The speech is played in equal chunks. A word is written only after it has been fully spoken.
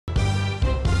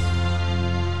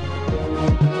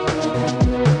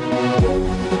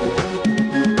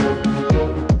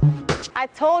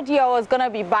told you I was gonna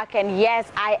be back, and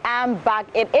yes, I am back.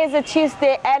 It is a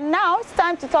Tuesday, and now it's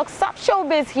time to talk some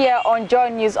showbiz here on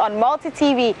JoyNews on Multi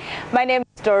TV. My name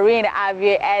is Doreen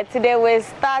Avie, and today we're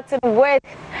starting with,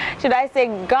 should I say,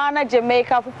 Ghana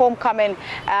Jamaica Homecoming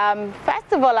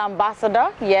Festival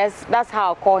Ambassador. Yes, that's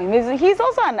how I call him. He's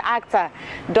also an actor.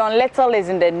 Don Little is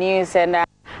in the news, and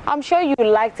I'm sure you'd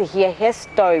like to hear his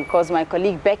story because my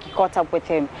colleague Becky caught up with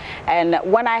him. And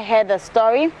when I heard the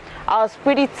story, I was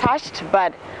pretty touched,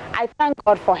 but I thank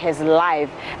God for his life.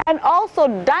 And also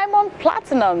Diamond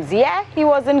Platinums, yeah, he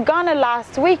was in Ghana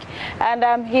last week,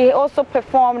 and he also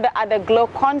performed at the Glow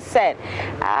concert.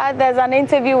 There's an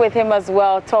interview with him as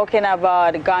well, talking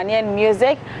about Ghanaian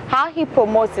music, how he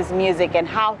promotes his music, and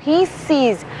how he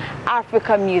sees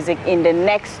African music in the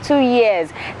next 2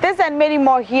 years. This and many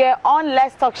more here on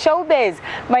Let's Talk Showbiz.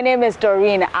 My name is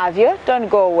Doreen Avie. Don't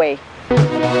go away.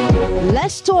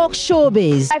 Let's Talk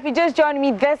Showbiz. If you just joined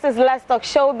me, this is Let's Talk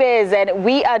Showbiz, and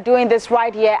we are doing this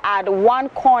right here at one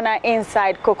corner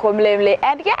inside Kokomlemle.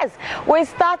 And yes, we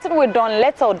started with Don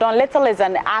Little. Don Little is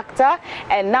an actor,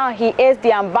 and now he is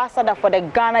the ambassador for the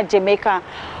Ghana Jamaica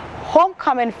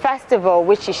Homecoming Festival,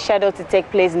 which is scheduled to take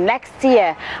place next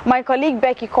year. My colleague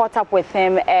Becky caught up with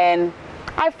him, and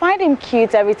I find him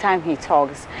cute every time he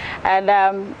talks.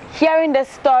 And hearing the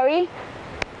story,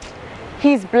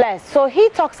 he's blessed. So he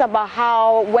talks about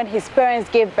how when his parents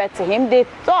gave birth to him, they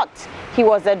thought he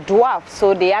was a dwarf.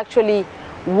 So they actually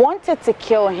wanted to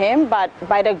kill him, but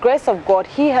by the grace of God,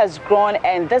 he has grown,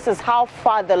 and this is how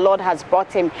far the Lord has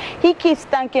brought him. He keeps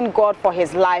thanking God for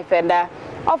his life, and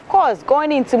of course,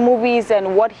 going into movies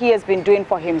and what he has been doing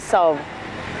for himself.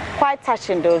 Quite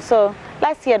touching though. So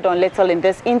let's hear Don Little in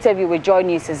this interview with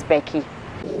JoyNews' Becky.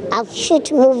 I've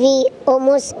shot movie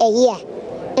almost a year,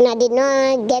 and I did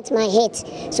not get my hit.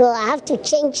 So I have to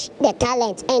change the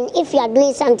talent. And if you are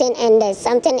doing something and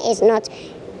something is not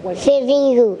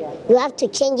favoring you, you have to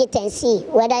change it and see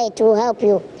whether it will help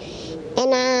you.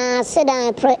 And I said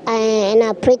I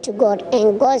prayed to God,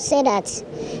 and God said that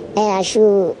I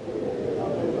should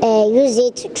use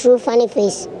it through Funny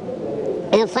Face.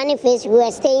 And Funny Face, we were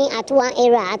staying at one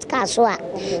area at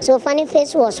Kaswa. So Funny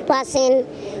Face was passing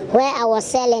where I was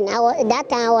selling. That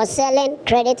time I was selling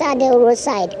credit at the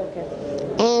roadside.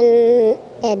 Okay.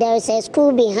 And there is a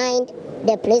school behind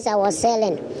the place I was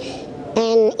selling.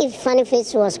 And if Funny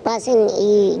Face was passing,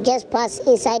 he just passed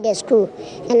inside the school.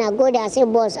 And I go there and say,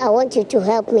 boss, I want you to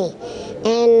help me.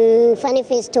 And Funny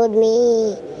Face told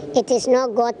me, it is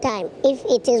not God time. If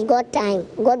it is God time,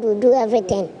 God will do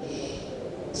everything.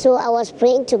 So I was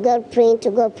praying to God, praying to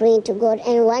God, praying to God.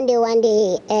 And one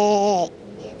day,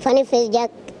 Funny Face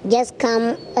just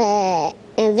come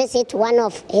and visit one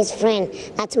of his friends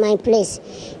at my place.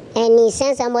 And he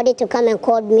sent somebody to come and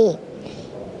call me.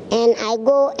 And I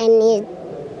go and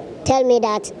he tell me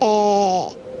that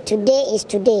today is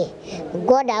today.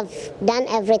 God have done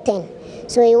everything.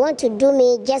 So he want to do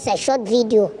me just a short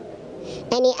video.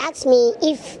 And he asked me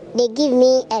if they give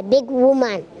me a big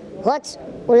woman, what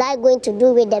will I going to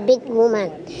do with the big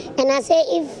woman? And I say,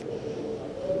 if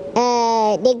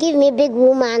they give me big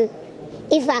woman,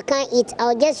 if I can't eat,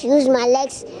 I'll just use my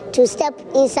legs to step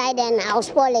inside and I'll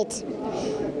spoil it.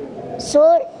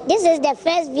 So this is the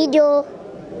first video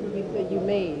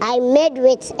I made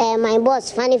with my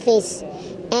boss, Funny Face.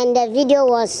 And the video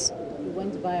was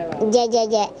went viral.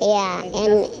 Yeah.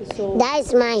 And that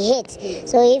is my hit.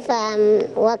 So if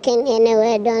I'm walking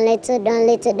anywhere, don't let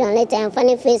it. And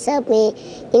Funny Face helped me,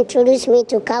 introduce me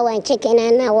to cow and chicken,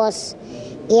 and I was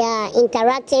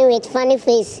interacting with Funny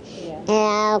Face.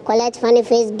 Collect Funny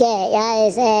Face girl. Yeah,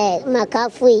 it's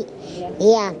Makafui.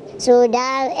 Yeah. So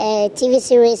that TV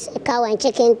series, Cow and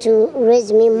Chicken, to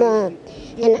raise me more.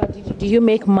 And do you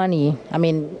make money? I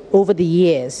mean, over the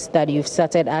years that you've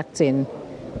started acting?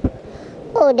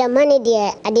 Oh, the money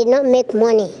there, I did not make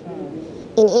money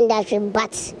in industry,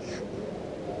 but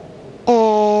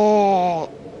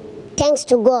thanks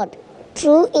to God,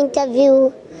 through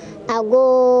interview, I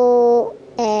go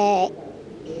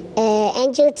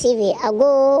Angel TV, I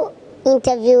go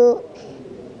interview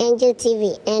Angel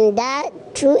TV, and that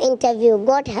through interview,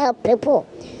 God help people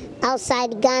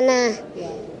outside Ghana,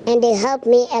 and they help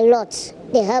me a lot.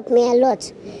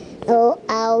 So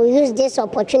I'll use this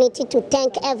opportunity to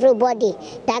thank everybody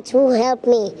that who helped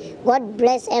me. God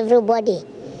bless everybody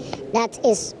that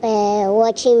is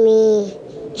watching me.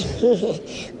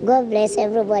 God bless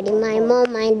everybody. My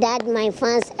mom, my dad, my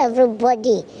fans,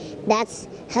 everybody that's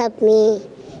helped me.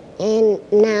 And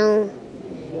now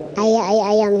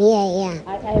I am here, yeah.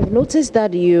 I've noticed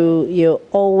that you're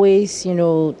always,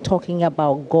 talking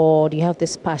about God. You have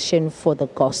this passion for the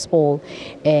gospel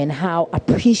and how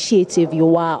appreciative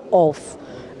you are of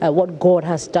what God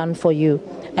has done for you.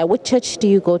 Which church do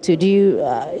you go to? Do you,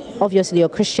 obviously you're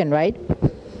Christian, right?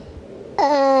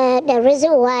 The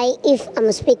reason why, if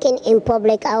I'm speaking in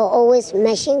public, I'll always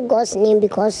mention God's name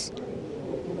because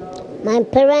my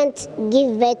parents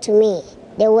give birth to me.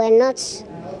 They were not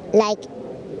like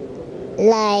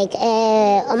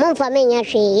among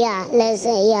family, yeah, let's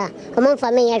say, yeah, among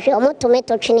family, among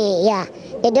tomato tree, yeah.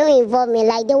 They don't involve me,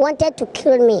 like they wanted to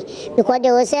kill me because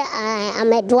they will say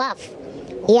I'm a dwarf.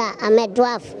 Yeah, I'm a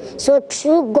dwarf. So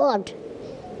through God,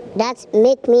 that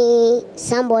make me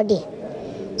somebody.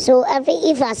 So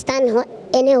if I stand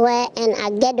anywhere and I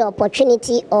get the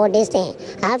opportunity or this thing,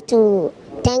 I have to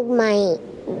thank my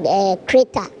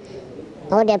creator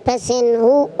or the person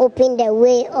who opened the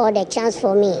way or the chance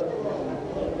for me.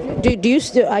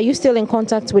 Are you still in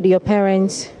contact with your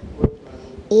parents?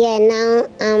 Yeah, now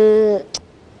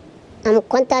I'm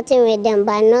contacting with them,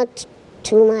 but not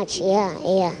too much.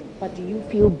 Yeah. But do you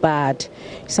feel bad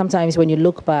sometimes when you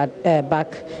look back?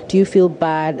 Do you feel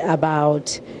bad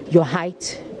about your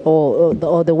height or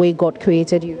the way God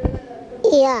created you?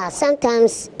 Yeah,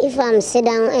 sometimes if I'm sitting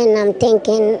down and I'm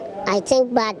thinking, I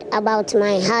think bad about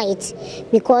my height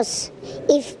because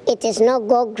if it is not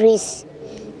God grace,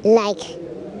 like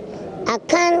I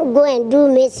can't go and do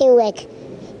mason work.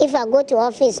 If I go to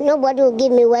office, nobody will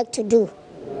give me work to do.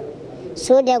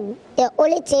 So the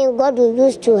only thing God will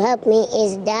use to help me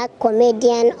is that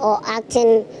comedian or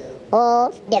acting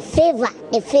or the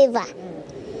favor.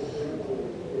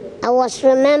 I was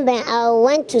remembering, I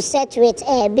went to set with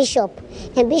a bishop,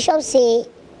 and bishop say,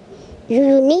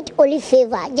 you need only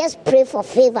favor, just pray for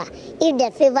favor. If the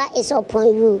favor is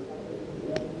upon you,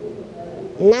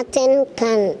 nothing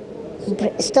can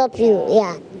stop you,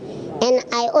 yeah. And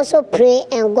I also pray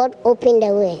and God opened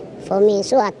the way for me,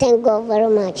 so I thank God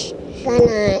very much.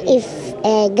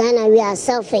 Ghana, we are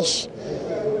selfish.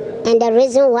 And the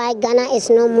reason why Ghana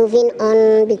is not moving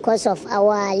on because of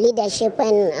our leadership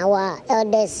and our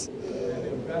elders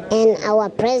and our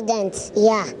president,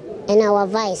 yeah, and our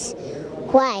vice.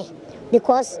 Why?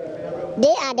 Because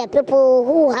they are the people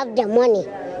who have the money.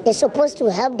 They're supposed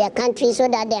to help their country so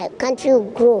that their country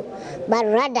will grow. But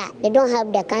rather, they don't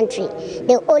help the country.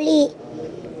 They only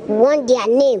want their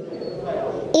name.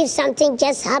 If something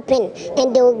just happened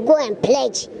and they will go and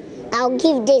pledge, I'll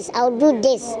give this, I'll do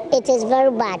this. It is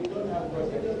very bad.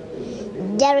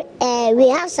 We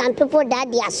have some people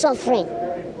that they are suffering.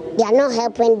 They are not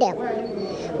helping them.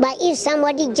 But if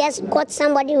somebody just got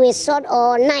somebody with sword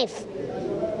or knife,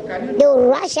 they will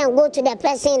rush and go to the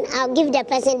person, I'll give the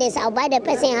person this, I'll buy the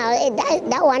person house.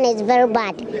 That one is very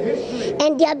bad.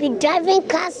 And they'll be driving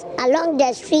cars along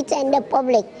the street and the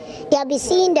public. They'll be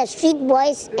seeing the street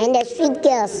boys and the street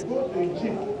girls.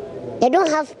 They don't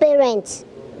have parents.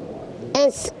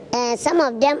 And some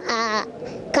of them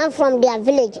come from their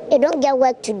village. They don't get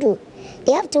work to do.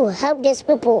 They have to help these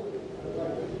people.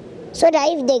 So that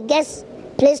if they get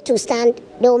place to stand,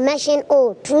 they will mention,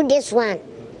 oh, through this one,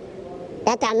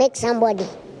 that I make somebody.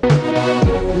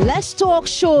 Let's talk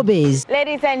showbiz.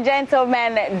 Ladies and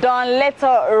gentlemen, Don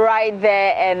Little right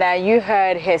there, and you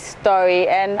heard his story.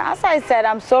 And as I said,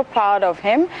 I'm so proud of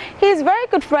him. He's very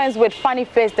good friends with Funny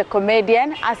Face, the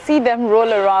comedian. I see them roll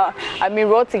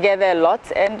together a lot,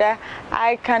 and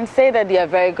I can say that they are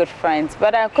very good friends.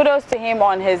 But kudos to him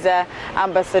on his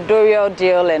ambassadorial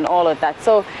deal and all of that.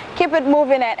 So keep it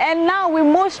moving. And now we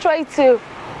move straight to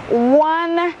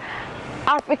one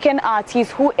African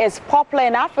artist who is popular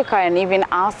in Africa and even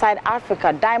outside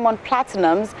Africa, Diamond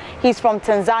Platnumz. He's from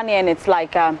Tanzania, and it's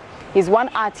like he's one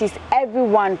artist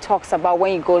everyone talks about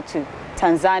when you go to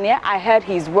Tanzania. I heard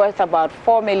he's worth about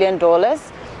 $4 million.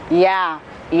 Yeah.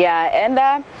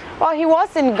 And well, he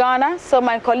was in Ghana, so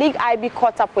my colleague IB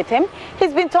caught up with him.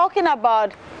 He's been talking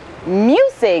about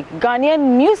music,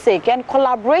 Ghanaian music and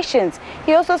collaborations.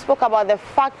 He also spoke about the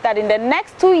fact that in the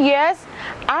next 2 years,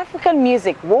 African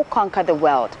music will conquer the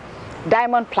world.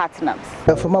 Diamond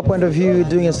Platnumz. From my point of view,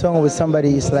 doing a song with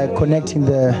somebody is like connecting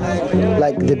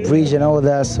the bridge and all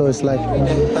that. So it's like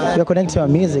you're connecting our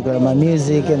music, like my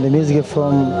music and the music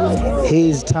from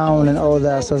his town and all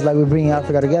that. So it's like we're bringing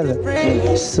Africa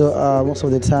together. So most of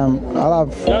the time, I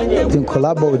love to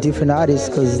collaborate with different artists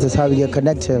because that's how we get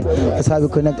connected. That's how we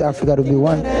connect Africa to be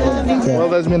one. Yeah. Well,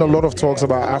 there's been a lot of talks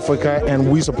about Africa,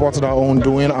 and we supported our own,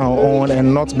 doing our own,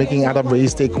 and not making other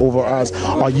race take over us.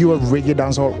 Are you a reggae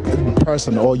dancer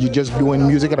person, or you just doing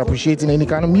music and appreciating any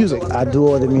kind of music? I do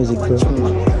all the music, bro.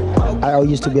 I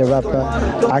used to be a rapper.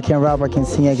 I can rap, I can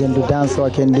sing, I can do dance, so I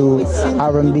can do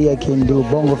R&B, I can do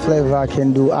bongo flavor, I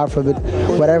can do Afrobeat,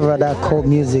 whatever that called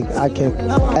music, I can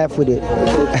F with it.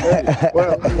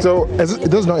 Well, so this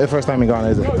is not your first time in Ghana,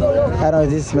 is it? I don't know,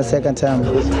 this is my second time.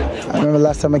 I remember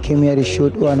last time I came here to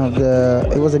shoot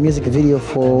it was a music video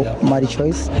for Mighty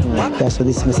Choice. Yeah, so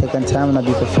this is my second time and I'll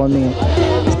be performing,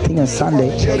 I think on Sunday.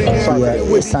 Yeah,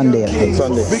 Sunday.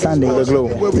 Sunday. The Glow.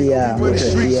 Yeah.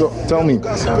 Okay. Yeah. So tell me,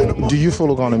 do you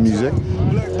follow Ghana music?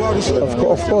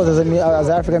 Of course, as an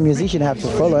African musician, I have to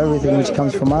follow everything which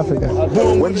comes from Africa.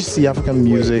 When do you see African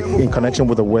music in connection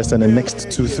with the West in the next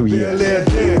 2-3 years?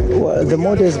 Well, the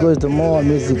more days goes, the more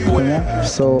music,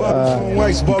 so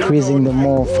increasing, the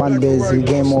more fan base, we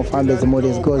gain more fan base, the more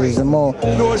days goes, the more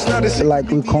like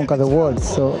we conquer the world.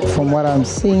 So from what I'm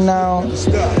seeing now,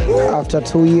 after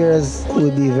 2 years,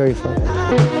 we'll be very far.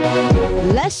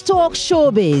 Let's talk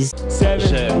showbiz.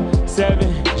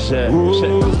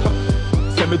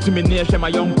 To me near my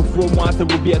young perform once it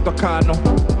will be a tocano.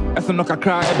 As a knock a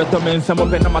cry, a better man, some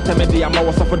of them Matamedi, I'm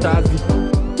our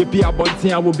Safadazi. If you are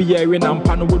bonting, I will be a ring and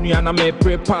pano when you and I may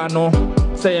pray pano.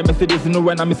 Say a message no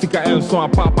when I'm a sick and so a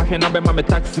papa can have my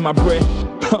taxi my bread.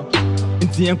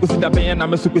 Inti and Kusida Bay and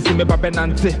I'm a super simi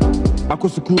babenante. I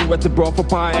could school with the bro for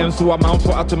pie and so I'm out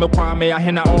for atomic kwame. I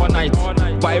henna all night.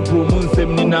 Five moon,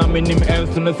 79 minimum and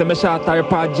soon as a shot, I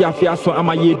pa Jafia, so I'm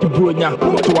a year to Brunia.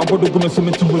 So I would go to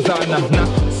Hosanna.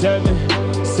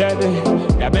 7.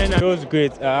 It was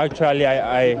great. Actually,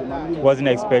 I wasn't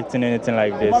expecting anything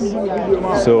like this.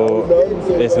 So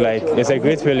it's a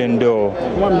great feeling though.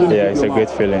 Yeah, it's a great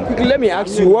feeling. Let me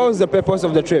ask you, what was the purpose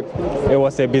of the trip? It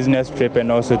was a business trip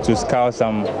and also to scout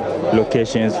some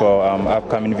locations for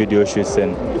upcoming video shoots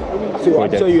and so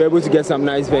I'm sure you were able to get some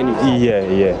nice venues.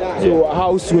 Yeah. So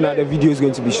how soon are the videos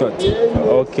going to be shot?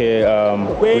 Okay,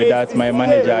 with that my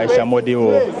manager Shamodi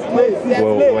will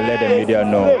let the media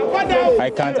know. I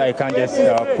can't just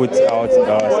put out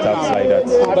stuff like that.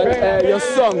 But your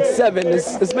song 7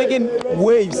 is making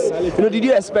waves. Did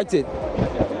you expect it?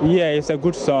 Yeah, it's a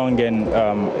good song and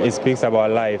it speaks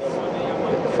about life.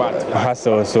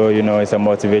 Hustle, so it's a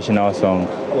motivational song.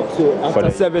 So after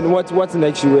 7, what's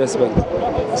next you expect?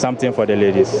 Something for the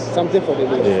ladies. Something for the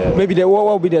ladies. Yeah. Maybe what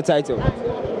will be the title?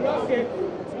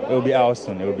 It will be out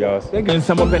soon. If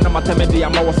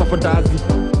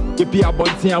you are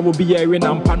bonting, I will be a ring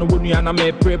and pano when you and I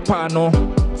may pray pano.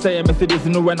 Say a message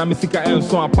no when I'm a sick and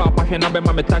so a papa can have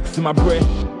my taxi my bread.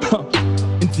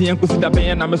 Inti and Kusida Bay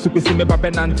and I'm a super simi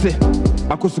babenante.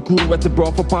 I could school with the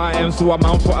bro for pie and so I'm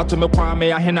out for atomic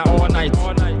kwame. I henna all night.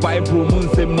 Five moon,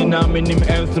 79 minimum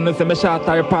and soon as a shot,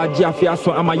 I pa Jafia,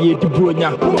 so I'm a year to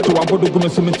Brunia. So I would go to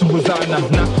Hosanna.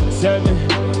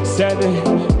 7.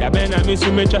 I miss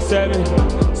you, Major 7.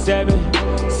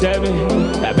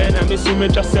 I been I miss you,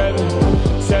 Major 7.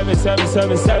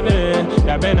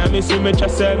 I been I miss you, Major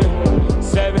 7.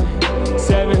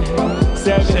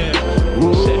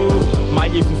 My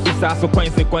if you see so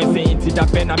consequence into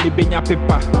that pen and me being a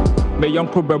paper. Me young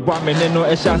cobra me no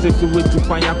a chance to wait to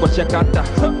find a cochecata.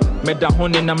 Me da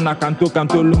honey nam na canto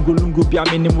lungu bia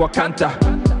minim wakanta.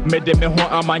 Me de me ho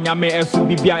amanya me enso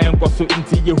bibia enkoso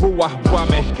inti Yehowa bua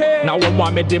me. Na wo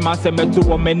mo me de ma se meto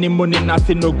wo mani money na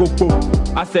se no goko.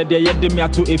 I said they ye de me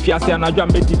ato efiase anadwa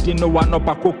me didi no wa no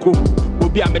pakoko.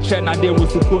 Obi a me tre na de wo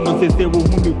suku no se wo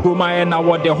hu me kroma e na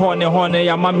wo de honey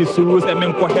ya ma me suru se me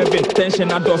nko heaven tension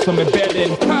na do so me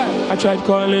burden. I tried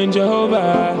calling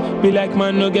Jehovah, be like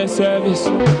man no get service.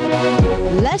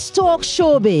 Let's talk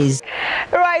showbiz.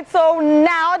 Right, so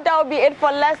now that'll be it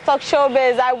for Let's Talk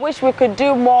Showbiz. I wish we could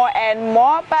do more and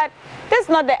more, but this is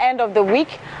not the end of the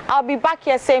week. I'll be back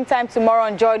here same time tomorrow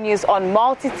on JoyNews on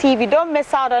Multi TV. Don't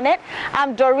miss out on it.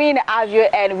 I'm Doreen Avio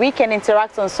and we can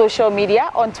interact on social media.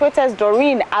 On Twitter it's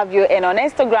Doreen Avio and on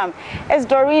Instagram it's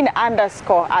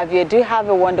Doreen_Avio. Do have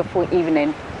a wonderful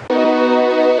evening.